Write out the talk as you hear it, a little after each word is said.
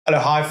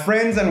Hello, hi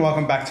friends, and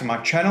welcome back to my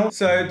channel.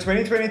 So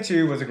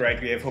 2022 was a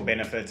great year for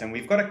benefits, and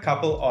we've got a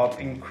couple of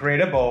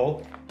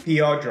incredible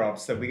PR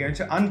drops that we're going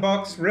to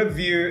unbox,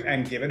 review,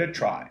 and give it a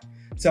try.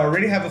 So I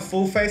already have a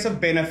full face of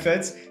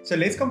benefits, so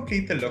let's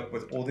complete the look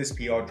with all these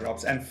PR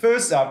drops. And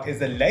first up is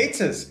the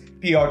latest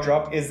PR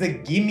drop is the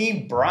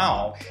Gimme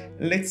Brow.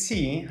 Let's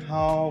see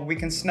how we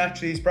can snatch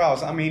these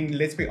brows. I mean,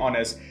 let's be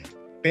honest,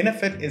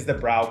 Benefit is the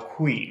brow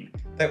queen.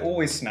 They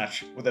always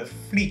snatch with the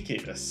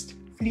fleekiest,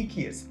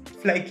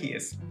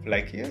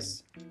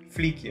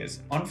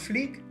 on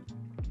fleek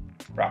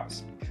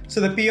brows. So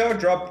the PR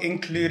drop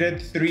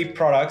included 3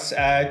 products, 2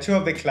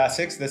 of the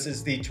classics. This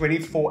is the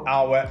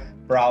 24-hour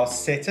brow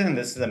setter, and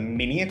this is a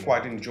mini. I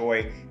quite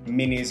enjoy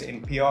minis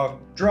in PR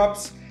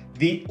drops.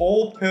 The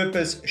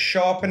all-purpose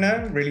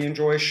sharpener, really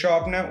enjoy a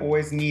sharpener,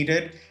 always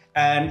needed.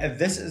 And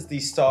this is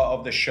the star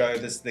of the show.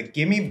 This is the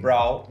Gimme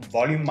Brow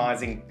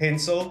Volumizing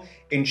Pencil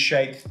in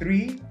shade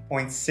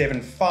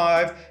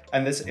 3.75,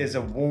 and this is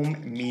a warm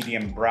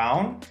medium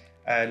brown.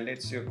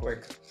 Let's do a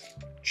quick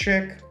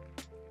check.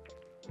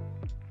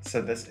 So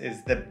this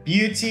is the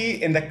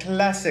beauty in the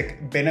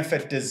classic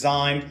Benefit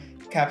design,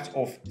 capped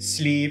off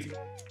sleeve,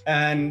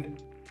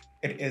 and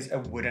it is a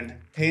wooden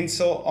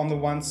pencil on the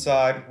one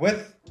side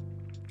with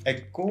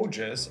a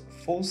gorgeous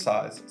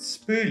full-size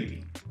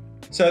spoolie.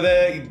 So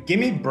the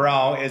Gimme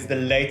Brow is the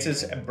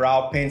latest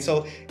brow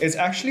pencil. It's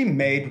actually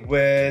made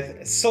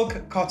with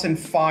silk cotton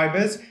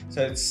fibers,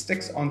 so it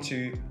sticks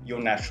onto your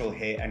natural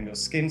hair and your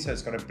skin, so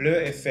it's got a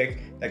blur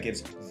effect that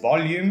gives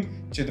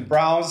volume to the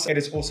brows. It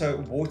is also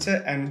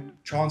water and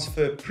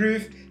transfer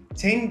proof,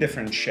 10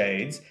 different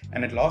shades,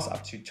 and it lasts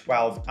up to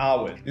 12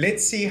 hours.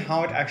 Let's see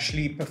how it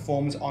actually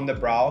performs on the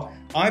brow.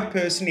 I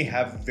personally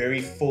have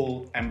very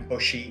full and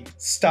bushy,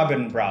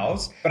 stubborn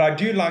brows, but I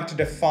do like to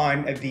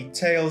define the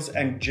tails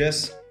and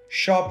just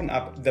sharpen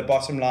up the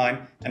bottom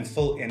line and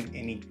fill in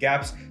any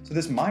gaps. So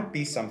this might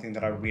be something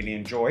that I really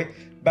enjoy.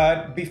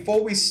 But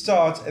before we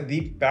start,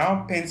 the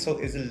brow pencil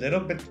is a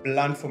little bit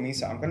blunt for me,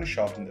 so I'm going to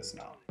sharpen this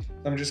now.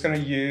 So I'm just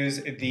going to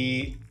use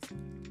the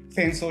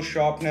pencil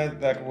sharpener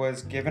that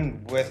was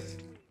given with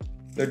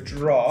the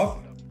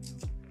drop,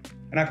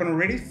 and I can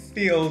already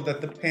feel that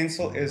the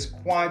pencil is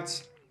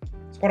quite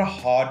a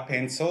hard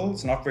pencil.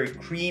 It's not very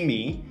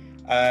creamy,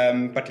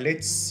 but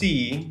let's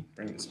see,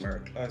 bring this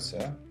mirror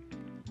closer,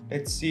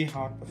 let's see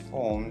how it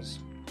performs.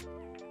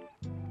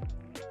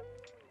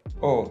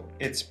 Oh,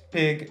 it's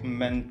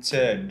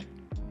pigmented.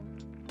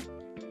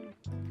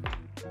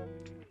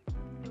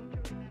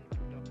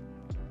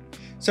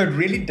 So it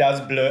really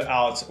does blur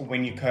out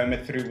when you comb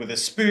it through with a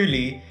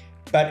spoolie,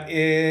 but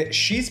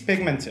she's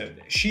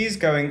pigmented. She's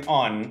going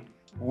on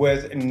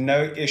with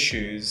no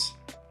issues.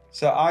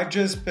 So I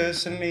just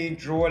personally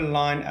draw a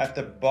line at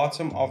the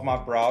bottom of my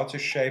brow to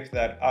shape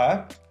that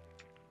up,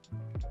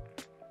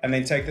 and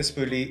then take the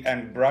spoolie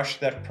and brush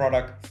that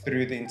product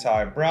through the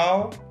entire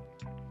brow.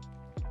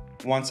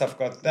 Once I've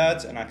got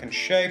that and I can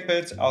shape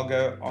it, I'll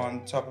go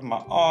on top of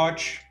my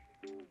arch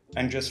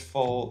and just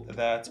fill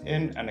that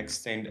in and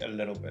extend a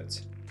little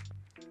bit.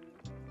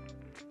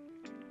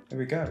 There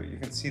we go. You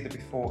can see the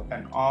before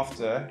and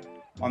after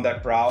on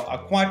that brow. I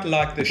quite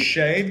like the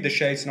shade. The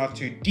shade's not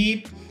too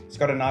deep. It's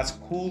got a nice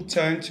cool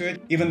tone to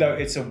it. Even though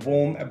it's a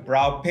warm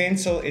brow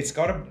pencil, it's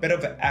got a bit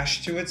of an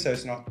ash to it, so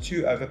it's not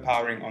too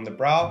overpowering on the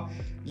brow.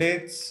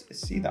 Let's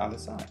see the other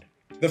side.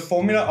 The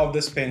formula of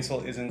this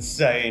pencil is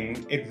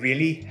insane. It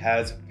really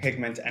has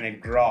pigment and it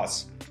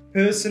grasps.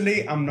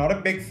 Personally, I'm not a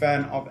big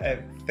fan of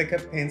a thicker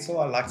pencil.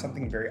 I like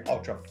something very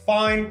ultra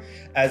fine,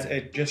 as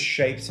it just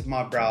shapes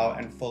my brow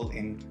and fill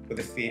in with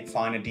the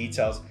finer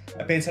details.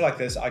 A pencil like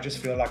this, I just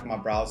feel like my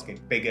brows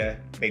get bigger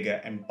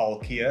and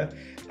bulkier,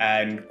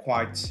 and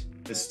quite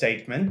the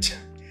statement.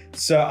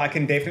 So I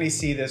can definitely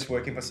see this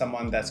working for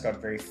someone that's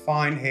got very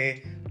fine hair,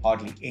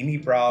 hardly any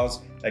brows,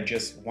 that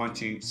just want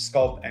to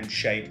sculpt and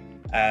shape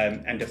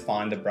and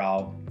define the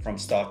brow from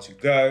start to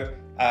go.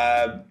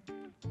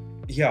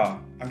 Yeah,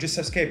 I'm just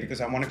so scared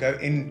because I want to go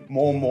in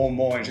more,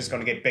 and it's just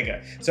going to get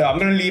bigger. So I'm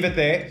going to leave it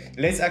there.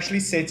 Let's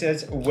actually set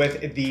it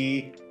with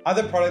the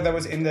other product that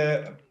was in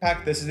the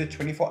pack. This is the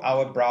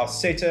 24-hour brow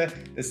setter.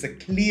 This is the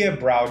clear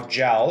brow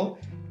gel,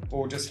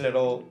 or just a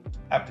little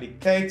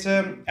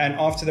applicator. And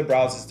after the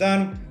brows is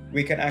done,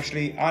 we can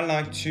actually, I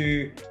like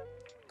to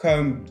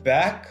comb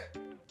back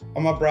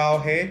on my brow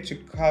hair to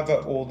cover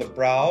all the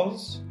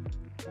brows,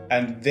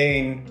 and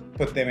then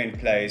put them in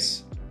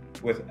place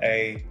with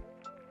a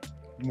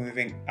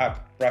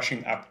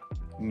brushing up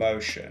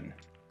motion.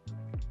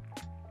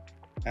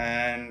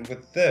 And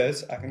with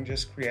this, I can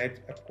just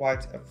create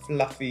quite a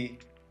fluffy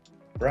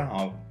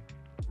brow.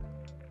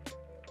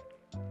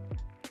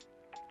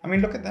 I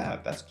mean, look at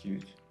that, that's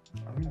cute.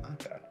 I really like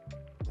that.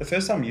 The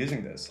first time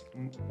using this,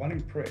 I'm well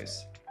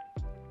impressed,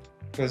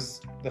 because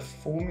the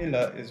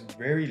formula is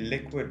very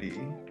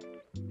liquidy,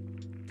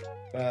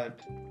 but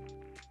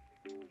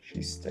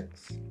she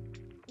sticks.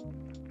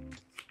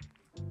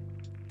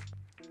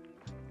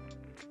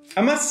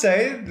 I must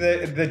say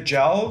the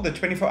gel, the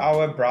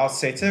 24-hour brow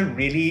setter,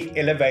 really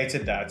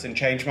elevated that and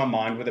changed my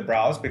mind with the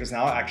brows, because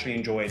now I actually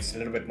enjoy it. It's a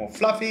little bit more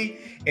fluffy.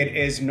 It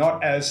is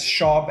not as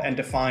sharp and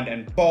defined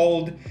and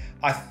bold.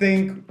 I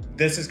think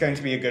this is going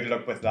to be a good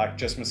look with like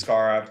just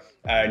mascara,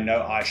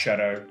 no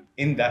eyeshadow.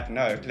 In that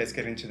note, let's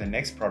get into the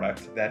next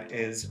product, that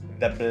is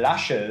the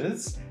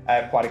blushes.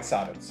 Quite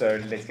excited, so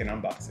let's get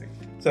unboxing.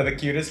 So the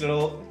cutest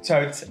little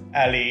tote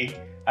alley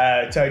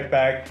tote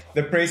bag.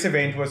 The press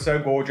event was so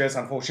gorgeous.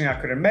 Unfortunately, I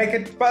couldn't make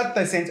it, but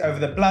they sent over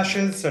the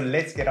blushes. So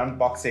let's get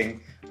unboxing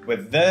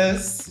with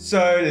this.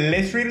 So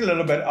let's read a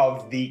little bit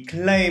of the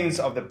claims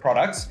of the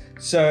products.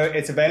 So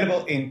it's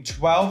available in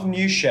 12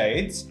 new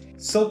shades: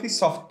 silky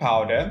soft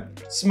powder,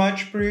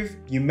 smudge proof,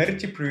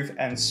 humidity proof,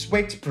 and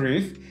sweat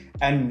proof,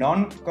 and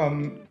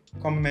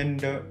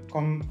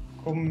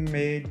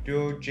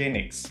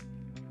non-comedogenics.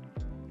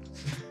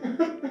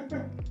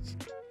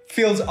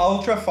 Feels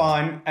ultra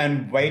fine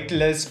and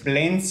weightless,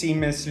 blends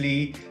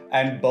seamlessly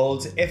and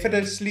builds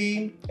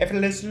effortlessly,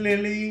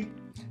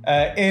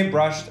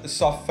 airbrushed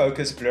soft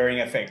focus blurring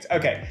effect.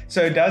 Okay,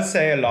 so it does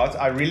say a lot.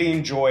 I really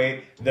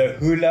enjoy the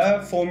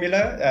Hoola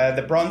formula,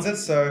 the bronzers.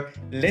 So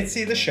let's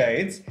see the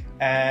shades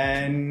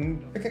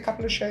and pick a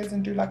couple of shades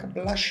and do like a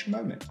blush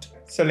moment.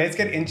 So let's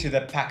get into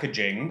the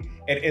packaging.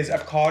 It is a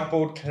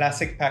cardboard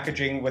classic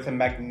packaging with a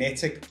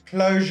magnetic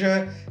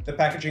closure. The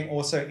packaging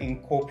also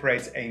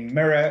incorporates a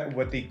mirror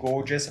with the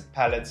gorgeous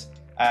palette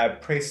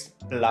pressed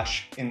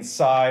blush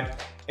inside.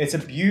 It's a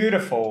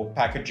beautiful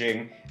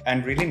packaging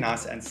and really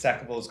nice and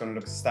stackable. It's going to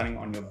look stunning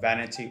on your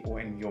vanity or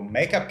in your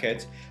makeup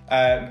kit.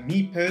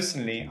 Me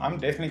personally, I'm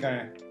definitely going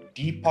to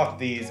depot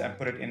these and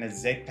put it in a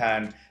Z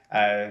pan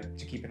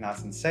to keep it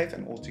nice and safe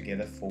and all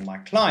together for my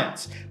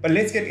clients. But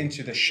let's get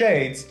into the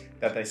shades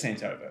that they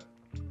sent over.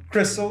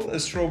 Crystal, a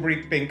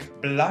strawberry pink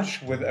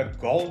blush with a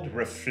gold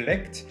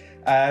reflect,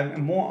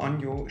 more on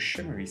your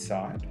shimmery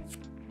side.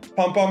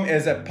 Pom Pom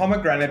is a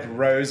pomegranate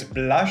rose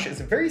blush. It's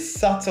a very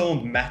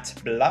subtle matte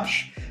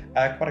blush.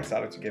 Quite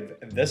excited to give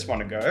this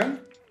one a go.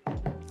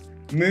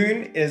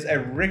 Moon is a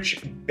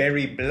rich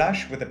berry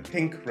blush with a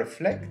pink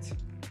reflect.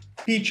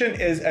 Peachin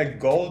is a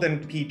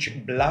golden peach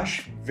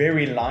blush,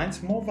 very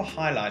light, more of a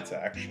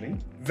highlighter actually.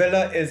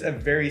 Villa is a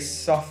very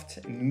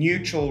soft,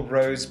 neutral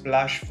rose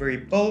blush, very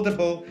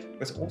buildable,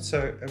 with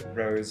also a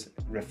rose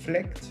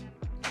reflect.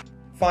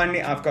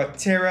 Finally, I've got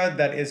Terra,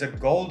 that is a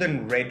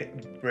golden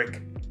red brick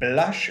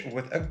blush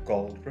with a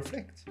gold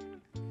reflect.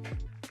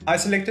 I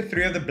selected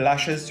 3 of the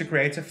blushes to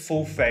create a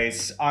full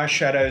face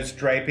eyeshadows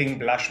draping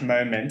blush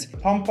moment.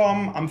 Pom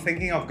Pom, I'm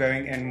thinking of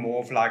going in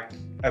more of like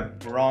a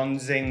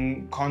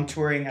bronzing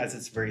contouring, as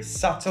it's very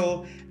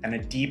subtle and a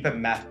deeper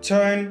matte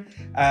tone.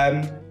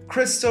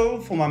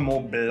 Crystal for my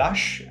more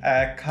blush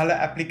color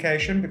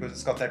application, because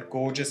it's got that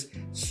gorgeous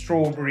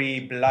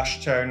strawberry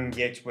blush tone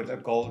yet with a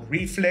gold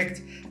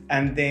reflect.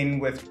 And then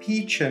with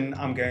Peachin,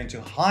 I'm going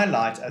to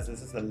highlight, as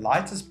this is the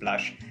lightest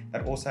blush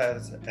that also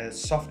has a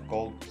soft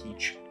gold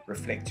peach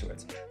reflect to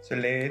it. So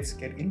let's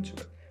get into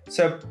it.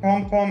 So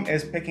Pom Pom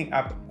is picking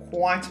up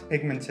quite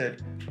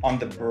pigmented on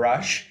the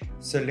brush.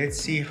 So let's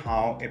see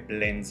how it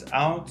blends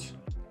out.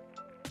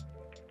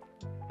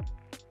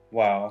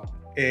 Wow.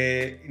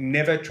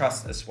 Never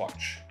trust a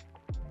swatch.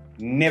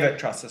 Never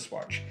trust a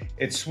swatch.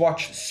 It's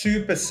swatched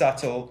super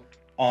subtle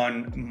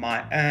on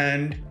my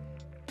end,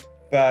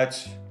 but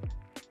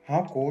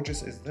how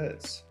gorgeous is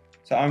this?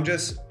 So I'm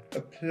just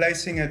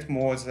placing it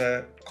more as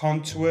a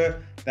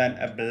contour than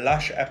a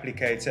blush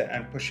applicator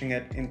and pushing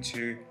it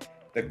into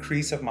the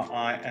crease of my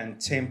eye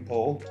and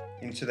temple,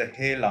 into the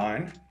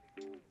hairline,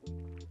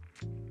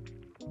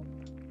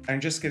 and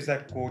just gives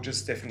that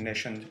gorgeous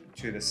definition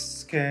to the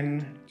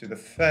skin, to the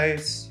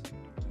face.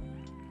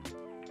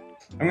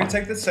 I'm going to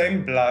take the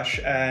same blush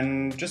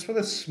and just with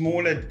a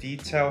smaller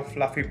detail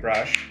fluffy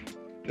brush,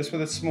 just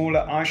with a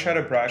smaller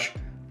eyeshadow brush,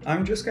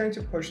 I'm just going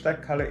to push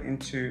that color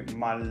into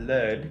my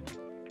lid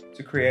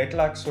to create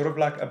like sort of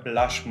like a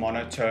blush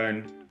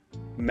monotone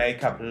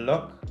makeup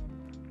look.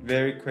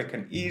 Very quick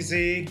and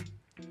easy.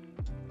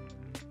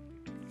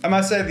 I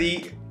must say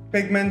the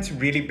pigment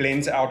really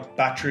blends out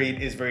buttery.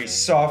 It is very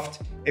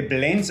soft. It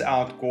blends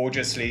out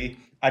gorgeously.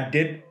 I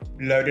did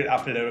load it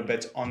up a little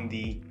bit on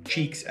the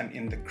cheeks and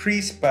in the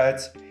crease,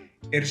 but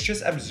it's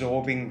just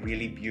absorbing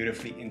really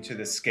beautifully into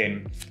the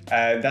skin.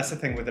 That's the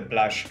thing with the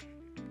blush.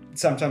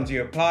 Sometimes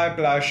you apply a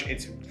blush,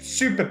 it's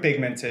super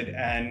pigmented,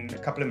 and a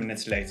couple of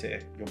minutes later,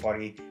 your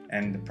body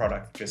and the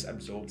product just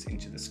absorbs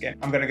into the skin.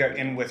 I'm gonna go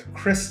in with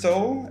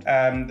Crystal,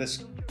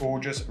 this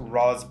gorgeous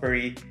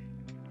raspberry.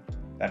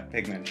 That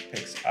pigment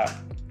picks up,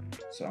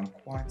 so I'm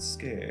quite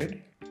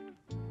scared.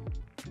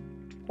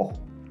 Oh.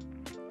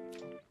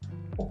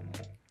 So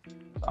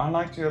I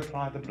like to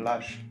apply the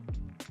blush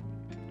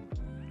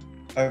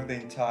over the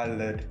entire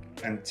lid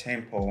and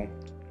temple,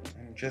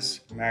 and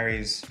just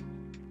marries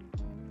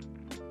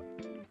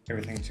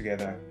everything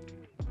together.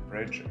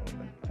 Bridge on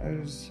the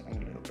nose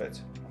and a little bit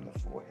on the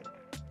forehead.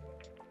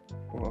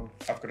 Oh,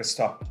 I've got to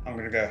stop. I'm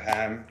going to go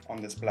ham on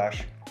this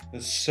blush.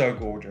 This is so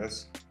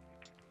gorgeous.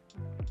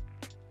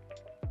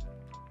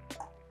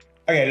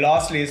 Okay,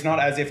 lastly, it's not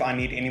as if I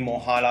need any more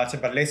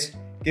highlighter, but let's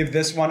give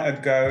this one a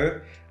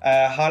go.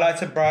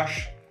 Highlighter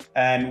brush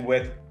and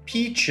with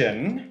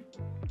Peachin,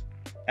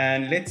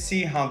 and let's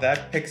see how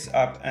that picks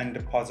up and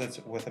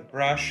deposits with a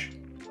brush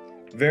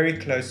very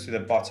close to the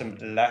bottom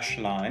lash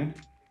line,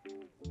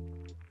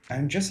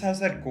 and just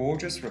has that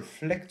gorgeous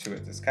reflect to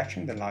it. It's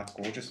catching the light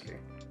gorgeously.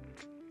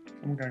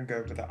 I'm going to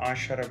go with the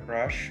eyeshadow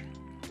brush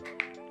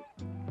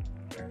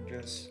and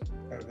just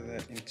over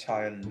the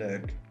entire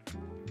lid.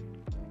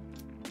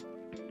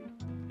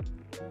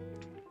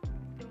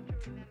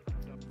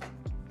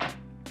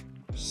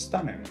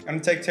 Stunning. I'm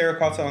going to take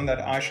terracotta on that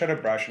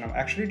eyeshadow brush, and I'm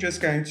actually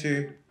just going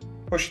to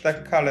push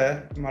that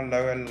color in my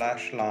lower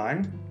lash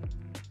line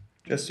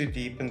just to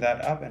deepen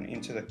that up and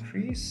into the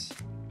crease.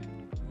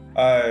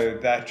 Oh,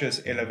 that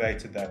just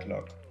elevated that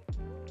look.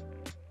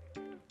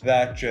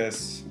 That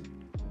just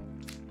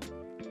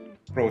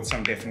brought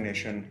some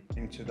definition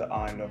into the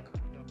eye look.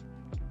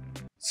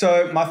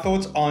 So my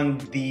thoughts on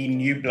the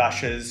new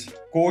blushes,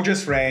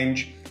 gorgeous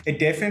range. It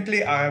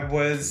definitely, I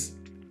was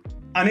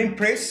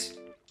unimpressed,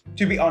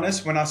 to be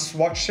honest. When I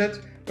swatched it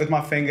with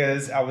my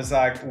fingers, I was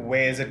like,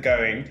 where's it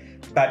going?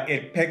 But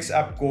it picks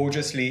up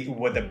gorgeously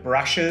with the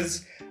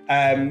brushes.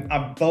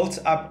 I built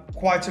up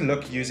quite a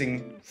look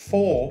using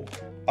 4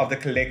 of the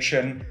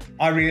collection.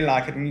 I really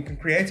like it, and you can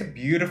create a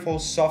beautiful,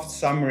 soft,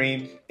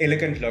 summery,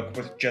 elegant look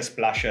with just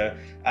blusher.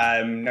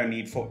 No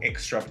need for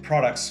extra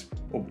products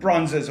or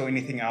bronzers or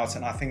anything else,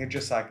 and I think it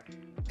just like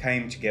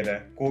came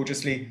together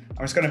gorgeously.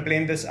 I'm just going to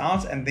blend this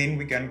out, and then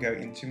we're going to go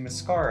into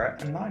mascara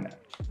and liner.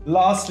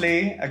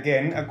 Lastly,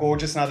 again, a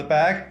gorgeous another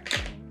bag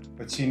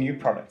with 2 new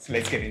products.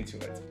 Let's get into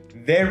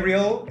it. Their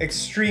Real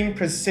Extreme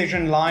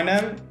Precision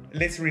Liner.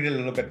 Let's read a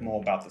little bit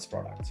more about this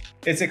product.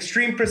 It's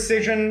extreme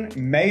precision,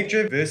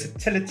 major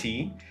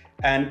versatility,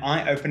 and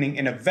eye-opening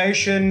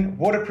innovation,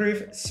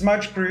 waterproof,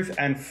 smudge-proof,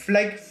 and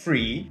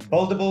flake-free,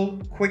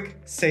 buildable,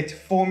 quick-set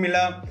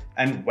formula,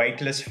 and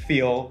weightless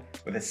feel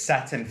with a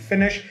satin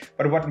finish.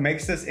 But what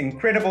makes this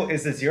incredible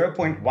is the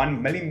 0.1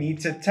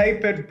 millimeter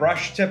tapered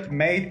brush tip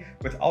made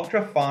with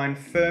ultra-fine,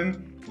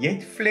 firm,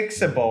 yet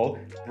flexible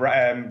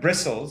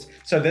bristles.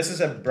 So this is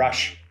a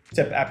brush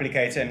tip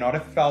applicator, not a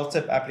felt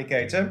tip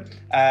applicator.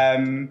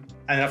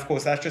 And of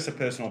course, that's just a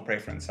personal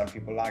preference. Some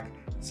people like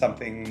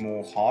something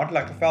more hard,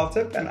 like a felt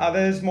tip, and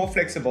others more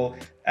flexible,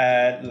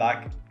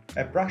 like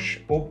a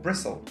brush or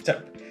bristle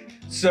tip.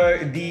 So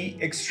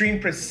the Extreme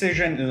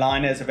Precision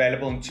liner is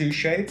available in 2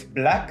 shades,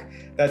 black,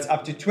 that's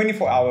up to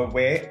 24-hour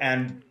wear,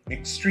 and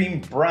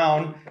extreme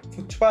brown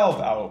for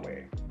 12-hour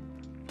wear.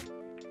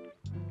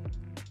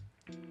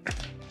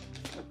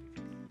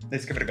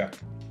 Let's give it a go.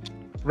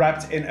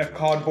 Wrapped in a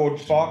cardboard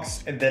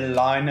box, the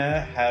liner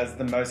has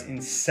the most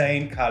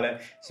insane color.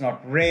 It's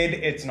not red,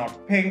 it's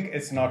not pink,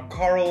 it's not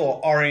coral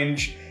or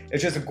orange.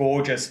 It's just a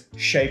gorgeous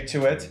shape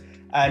to it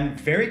and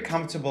very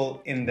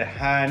comfortable in the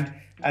hand.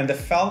 And the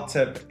felt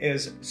tip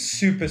is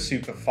super,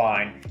 super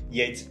fine,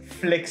 yet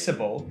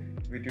flexible.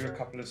 We do a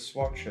couple of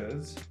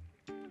swatches.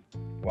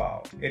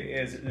 Wow, it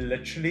is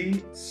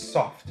literally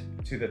soft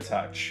to the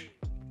touch.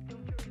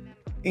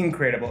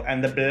 Incredible,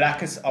 and the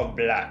blackest of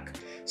black.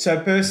 So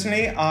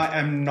personally, I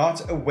am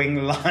not a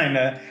wing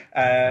liner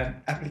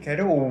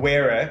applicator or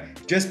wearer,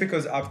 just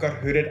because I've got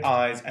hooded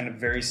eyes and a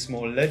very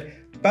small lid.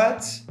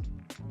 But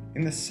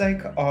in the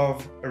sake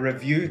of a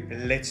review,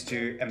 let's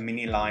do a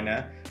mini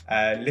liner.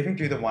 Let me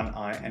do the one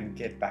eye and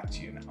get back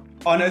to you now.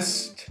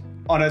 Honest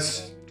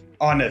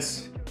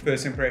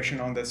first impression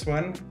on this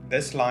one.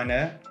 This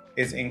liner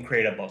is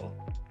incredible.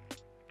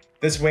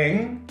 This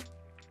wing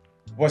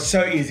was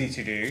so easy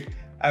to do.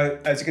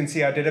 As you can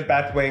see, I did a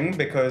bat wing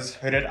because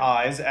hooded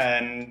eyes,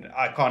 and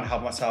I can't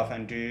help myself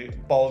and do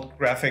bold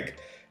graphic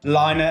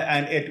liner,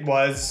 and it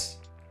was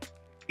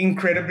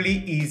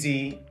incredibly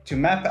easy to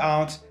map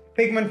out.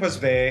 Pigment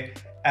was there,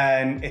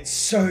 and it's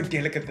so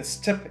delicate. This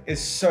tip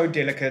is so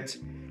delicate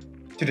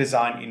to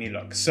design any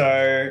look.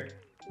 So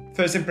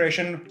first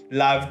impression,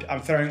 loved.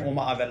 I'm throwing all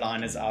my other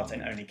liners out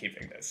and only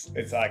keeping this.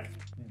 It's like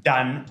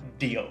done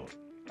deal.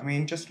 I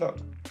mean, just look.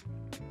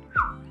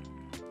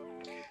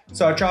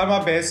 So I tried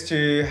my best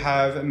to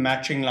have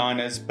matching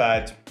liners,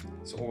 but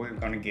it's all we're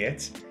gonna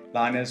get.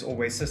 Liners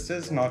always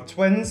sisters, not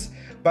twins.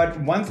 But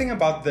one thing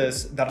about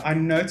this that I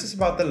noticed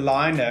about the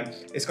liner,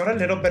 it's got a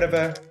little bit of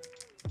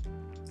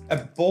a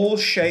ball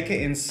shaker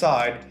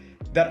inside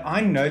that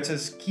I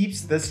notice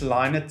keeps this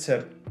liner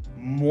tip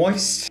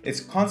moist.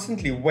 It's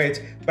constantly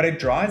wet, but it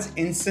dries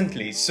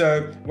instantly.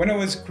 So when I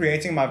was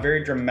creating my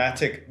very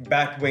dramatic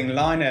bat wing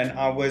liner and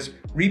I was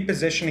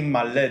repositioning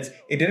my lids,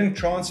 it didn't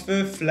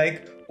transfer,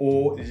 flake,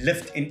 or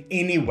lift in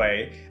any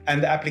way.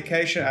 And the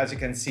application, as you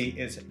can see,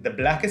 is the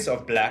blackest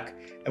of black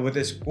with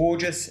this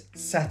gorgeous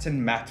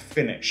satin matte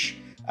finish.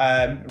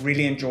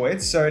 Really enjoy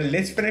it. So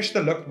let's finish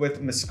the look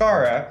with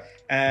mascara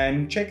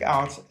and check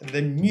out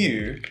the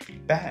new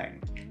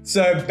bang.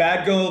 So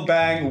Bad Girl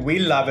Bang, we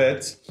love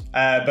it.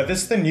 But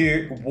this is the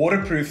new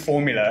waterproof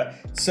formula.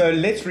 So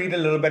let's read a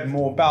little bit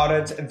more about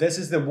it. This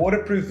is the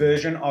waterproof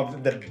version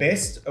of the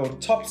best or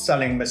top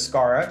selling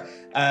mascara.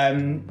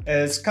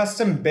 It's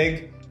custom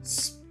big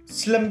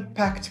slim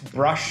packed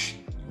brush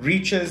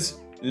reaches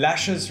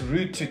lashes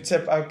root to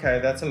tip. Okay,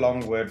 that's a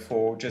long word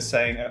for just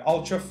saying an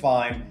ultra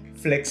fine,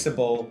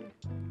 flexible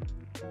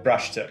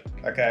brush tip.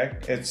 Okay,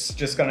 it's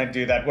just gonna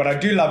do that. What I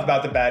do love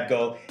about the Bad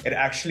Girl, it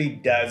actually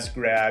does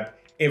grab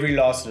every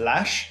last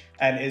lash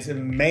and is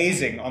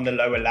amazing on the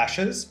lower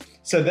lashes.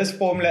 So this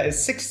formula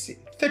is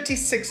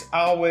 36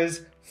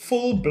 hours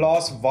full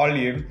blast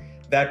volume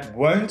that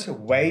won't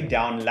weigh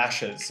down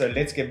lashes. So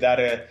let's give that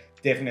a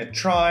definite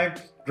try.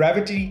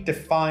 Gravity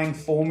defying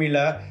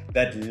formula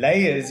that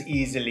layers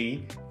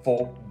easily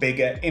for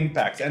bigger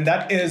impact. And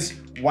that is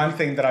one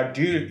thing that I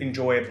do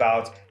enjoy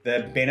about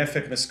the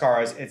Benefit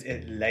mascaras, is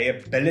its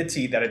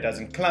layability, that it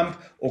doesn't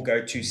clump or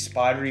go too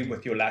spidery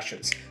with your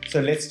lashes.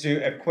 So let's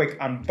do a quick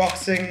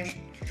unboxing.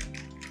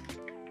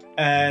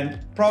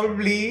 And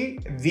probably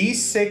the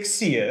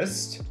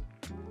sexiest,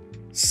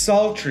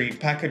 sultry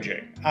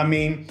packaging. I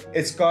mean,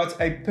 it's got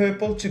a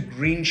purple to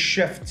green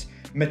shift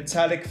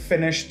metallic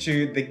finish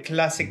to the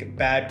classic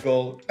Bad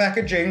Girl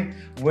packaging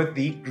with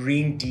the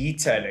green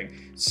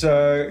detailing.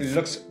 So it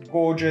looks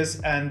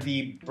gorgeous. And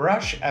the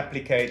brush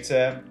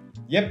applicator,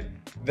 yep,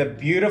 the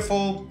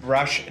beautiful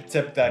brush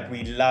tip that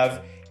we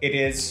love. It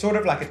is sort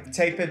of like a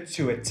tapered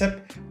to a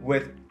tip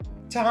with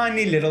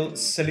tiny little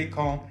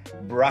silicone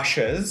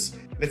brushes.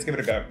 Let's give it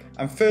a go.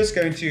 I'm first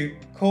going to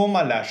curl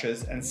my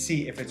lashes and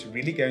see if it's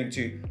really going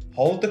to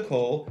hold the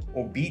curl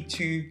or be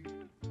too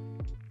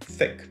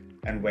thick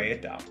and weigh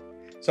it down.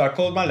 So I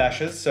curled my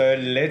lashes, so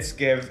let's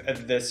give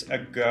this a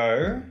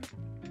go.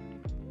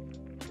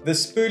 The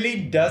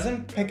spoolie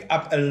doesn't pick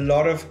up a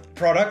lot of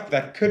product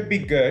that could be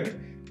good.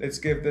 Let's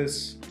give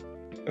this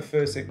a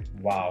first.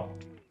 Wow.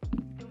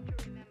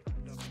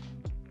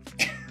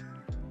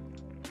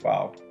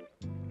 Wow.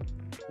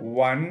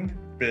 One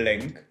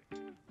blink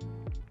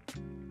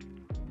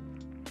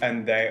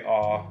and they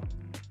are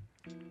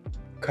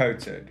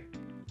coated.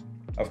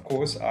 Of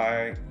course,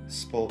 I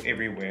spill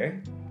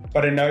everywhere.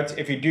 But a note,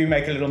 if you do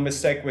make a little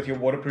mistake with your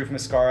waterproof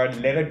mascara,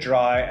 let it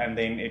dry and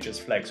then it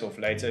just flakes off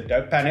later.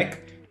 Don't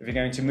panic. If you're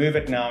going to move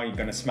it now, you're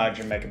going to smudge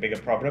and make a bigger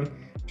problem.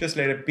 Just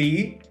let it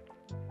be.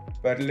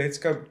 But let's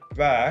go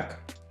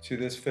back to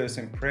this first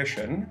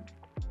impression.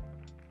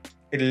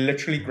 It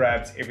literally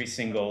grabs every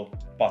single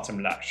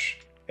bottom lash.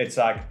 It's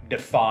like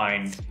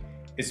defined.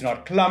 It's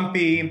not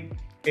clumpy.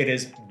 It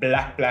is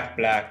black, black,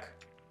 black.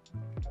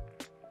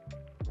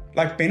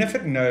 Like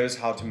Benefit knows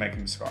how to make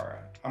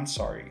mascara. I'm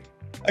sorry.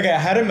 Okay, I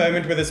had a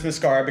moment with this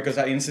mascara because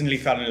I instantly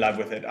fell in love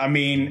with it. I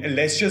mean,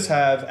 let's just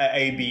have an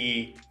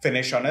AB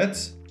finish on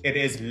it. It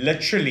is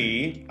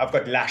literally, I've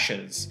got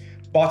lashes.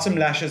 Bottom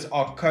lashes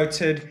are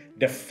coated,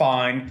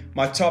 defined.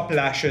 My top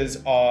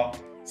lashes are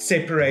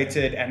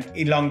separated and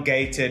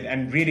elongated,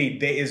 and really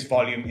there is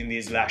volume in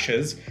these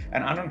lashes.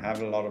 And I don't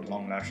have a lot of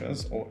long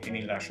lashes or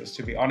any lashes,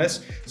 to be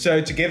honest.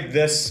 So to give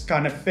this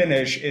kind of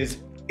finish is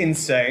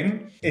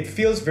insane. It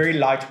feels very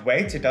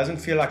lightweight. It doesn't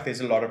feel like there's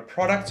a lot of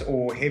product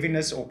or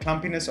heaviness or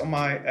clumpiness on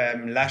my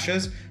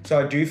lashes. So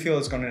I do feel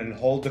it's going to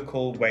hold the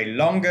curl way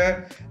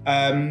longer.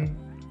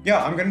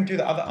 Yeah, I'm going to do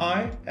the other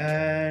eye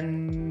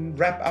and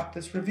wrap up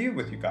this review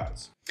with you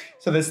guys.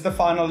 So this is the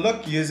final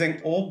look using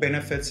all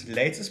Benefit's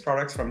latest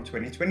products from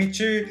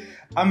 2022.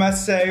 I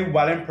must say,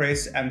 well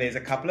impressed, and there's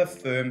a couple of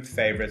firm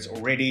favorites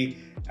already,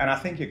 and I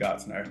think you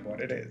guys know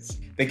what it is.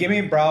 The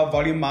Gimme Brow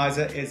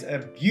Volumizer is a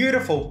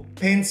beautiful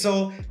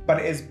pencil, but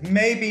it is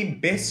maybe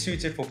best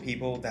suited for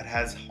people that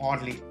has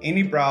hardly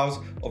any brows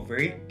or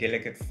very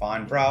delicate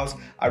fine brows.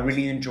 I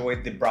really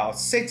enjoyed the brow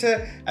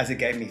setter as it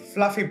gave me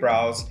fluffy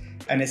brows,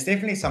 and it's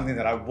definitely something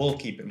that I will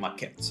keep in my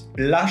kit.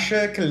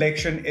 Blusher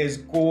collection is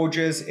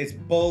gorgeous, it's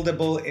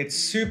buildable, it's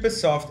super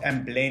soft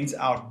and blends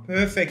out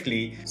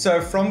perfectly. So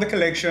from the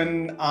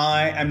collection,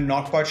 I am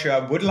not quite sure. I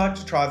would like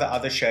to try the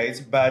other shades,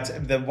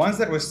 but the ones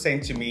that were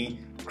sent to me,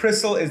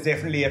 Crystal is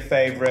definitely a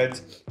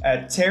favorite.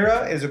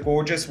 Terra is a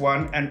gorgeous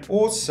one, and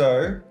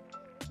also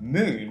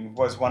Moon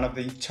was one of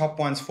the top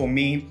ones for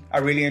me. I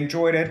really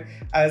enjoyed it.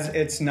 As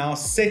it's now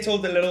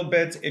settled a little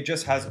bit, it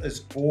just has this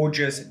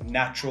gorgeous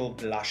natural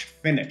blush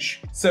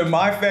finish. So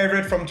my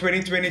favorite from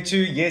 2022,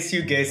 yes,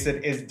 you guessed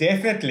it, is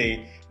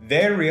definitely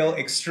their Real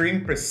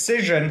Extreme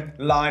Precision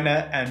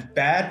Liner and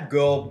Bad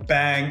Girl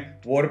Bang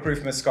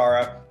Waterproof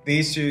Mascara.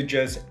 These two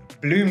just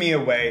blew me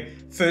away.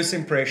 First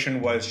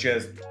impression was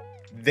just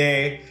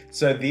there.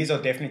 So these are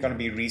definitely going to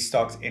be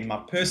restocked in my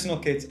personal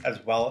kits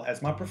as well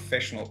as my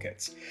professional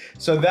kits.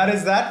 So that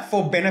is that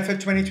for Benefit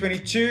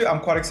 2022.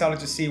 I'm quite excited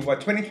to see what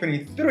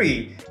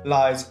 2023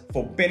 lies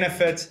for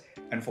Benefit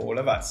and for all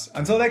of us.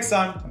 Until next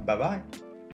time, bye bye.